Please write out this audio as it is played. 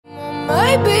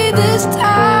Maybe this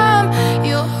time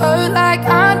you'll hurt like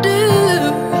I do.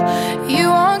 You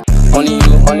won't. Only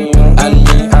you,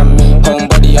 and me.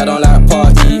 Homebody, I don't like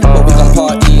party, but we can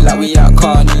party like we at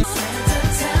Carney.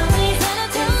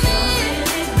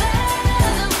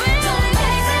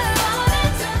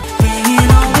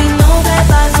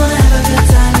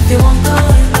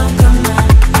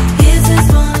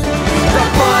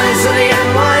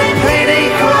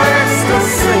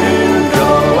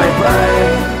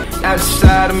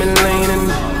 Outside of me leaning,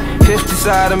 50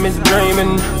 side of me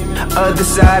dreaming, other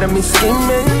side of me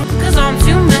scheming. Cause I'm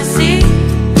too messy,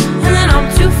 and then I'm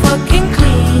too fucking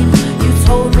clean. You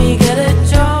told me get a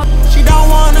job. She don't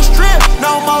wanna strip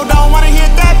no more, don't wanna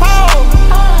hit that pole.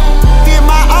 Get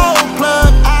my old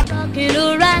plug. Rockin'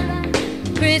 around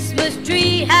Christmas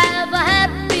tree, have a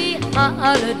happy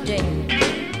holiday.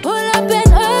 Pull up and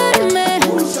hurt me.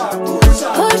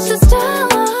 Push the star.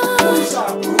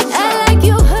 Act like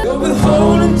you hurt. You're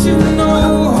beholden to no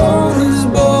holders,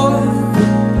 boy.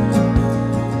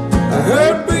 I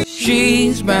heard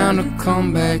she's bound to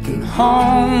come back and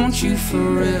haunt you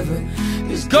forever.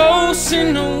 There's ghosts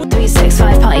in the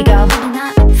 365 party girl,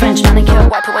 French manicure,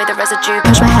 wipe away the residue,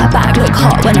 push my hair back, look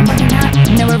hot when I'm running out.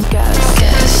 Mirror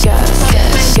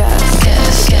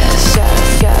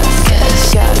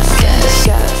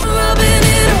rubbing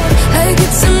it on like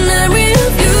it's a memory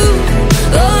of you.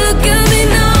 Oh, look at me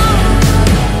now.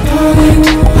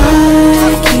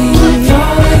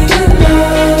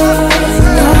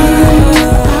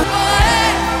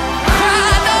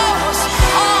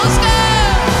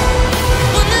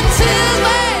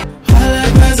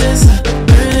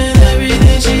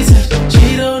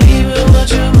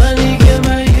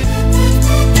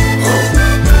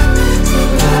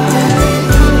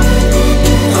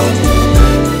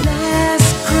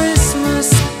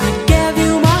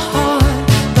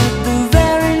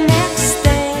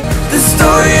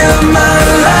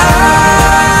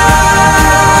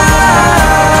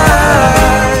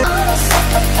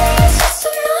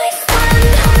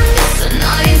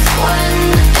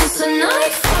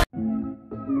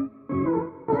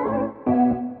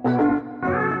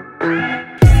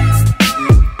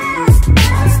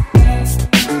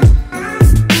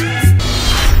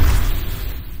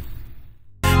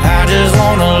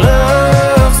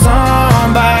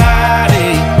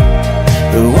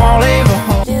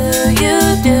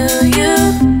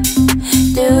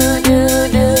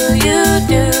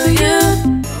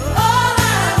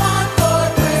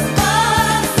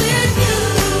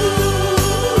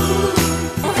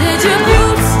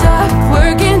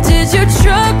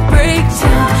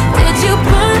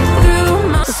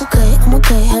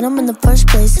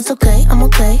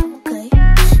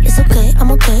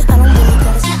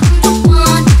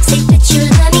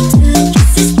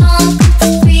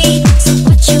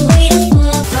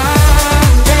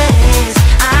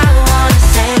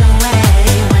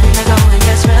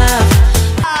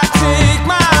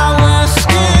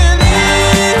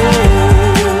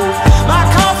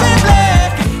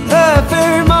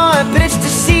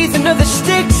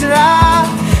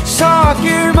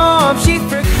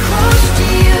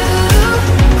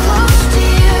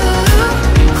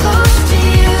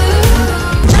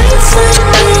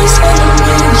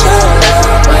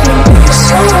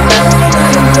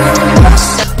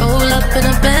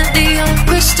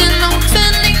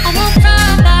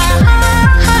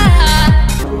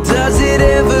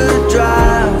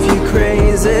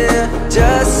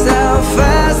 Just how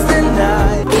fast the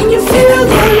night. Can you feel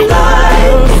the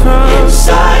light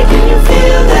inside?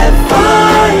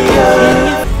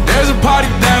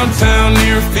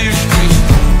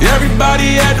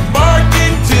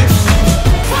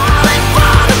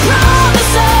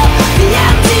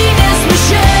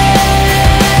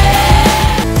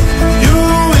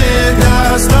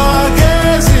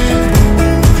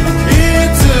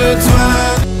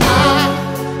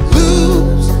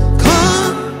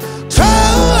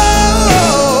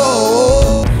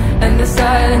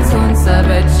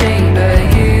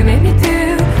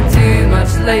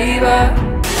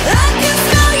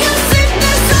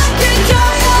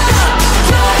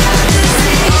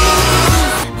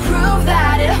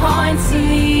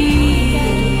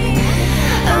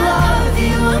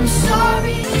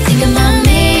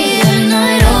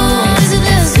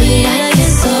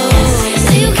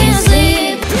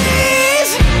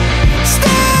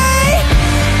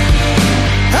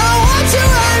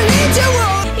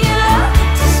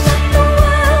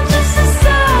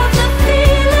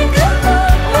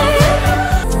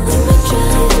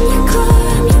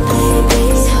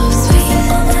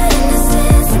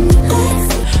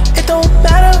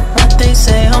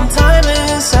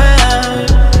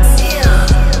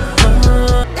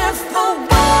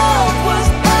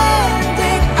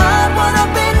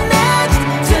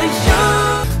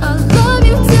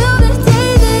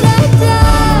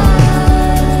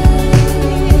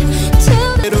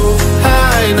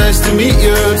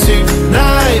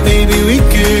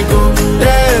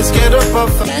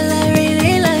 never felt. Girl, I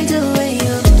really like the way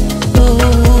you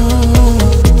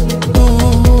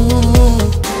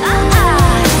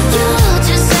you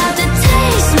just have to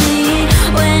taste me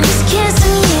when he's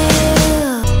kissing you.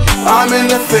 I'm in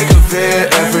the thick of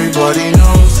it, everybody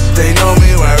knows. They know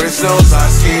me where it snows, I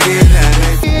skate it and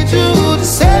they need you to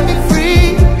set me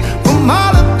free from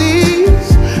all of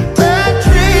these bad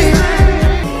dreams.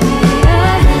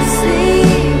 I see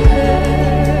her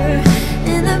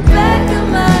in the back of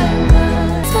my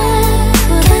mind.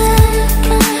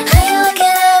 Are you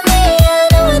looking at me? I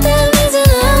know what that means in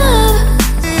love.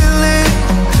 Feeling,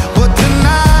 but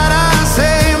tonight I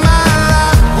saved my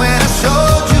life when I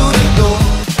showed you the door.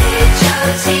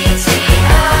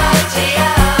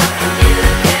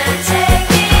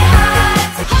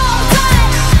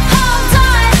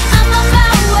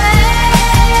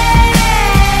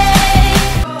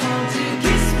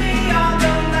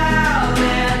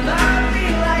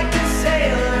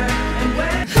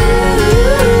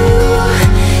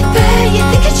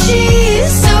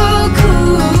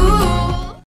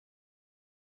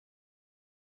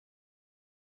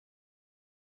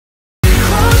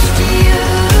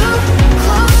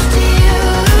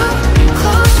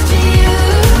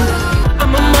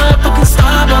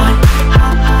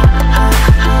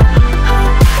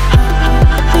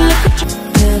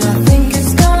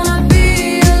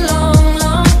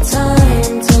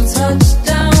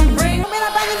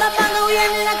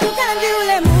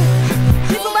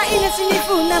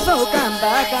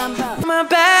 My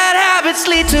bad habits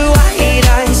lead to